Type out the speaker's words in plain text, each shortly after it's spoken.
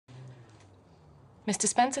Mr.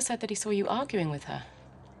 Spencer said that he saw you arguing with her.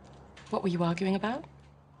 What were you arguing about?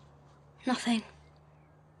 Nothing.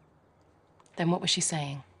 Then what was she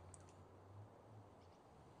saying?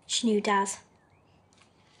 She knew Dad.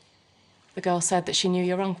 The girl said that she knew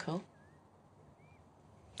your uncle?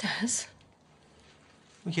 Dad?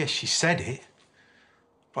 Well, yes, she said it.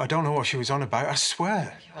 But I don't know what she was on about, I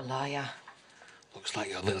swear. You're a liar. Looks like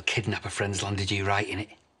your little kidnapper friends landed you right in it.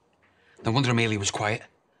 No wonder Amelia was quiet.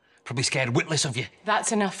 Probably scared witless of you.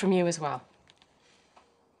 That's enough from you as well.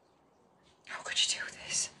 How could you do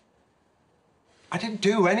this? I didn't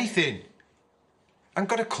do anything. I haven't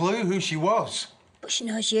got a clue who she was. But she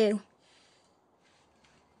knows you.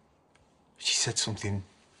 She said something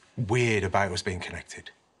weird about us being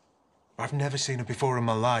connected. I've never seen her before in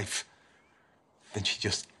my life. Then she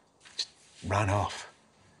just ran off.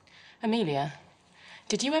 Amelia,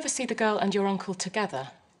 did you ever see the girl and your uncle together?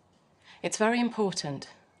 It's very important.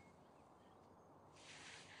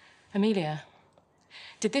 Amelia,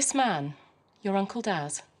 did this man, your Uncle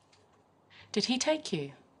Daz, did he take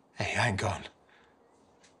you? Hey, I ain't gone.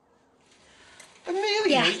 Amelia!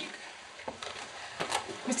 Yeah.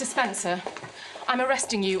 Mr. Spencer, I'm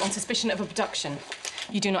arresting you on suspicion of abduction.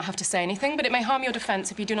 You do not have to say anything, but it may harm your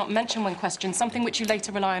defence if you do not mention when questioned something which you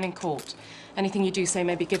later rely on in court. Anything you do say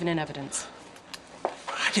may be given in evidence.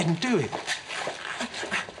 I didn't do it.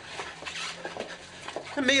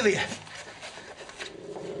 Amelia!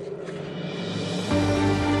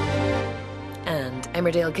 And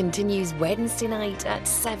Emmerdale continues Wednesday night at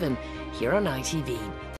 7 here on ITV.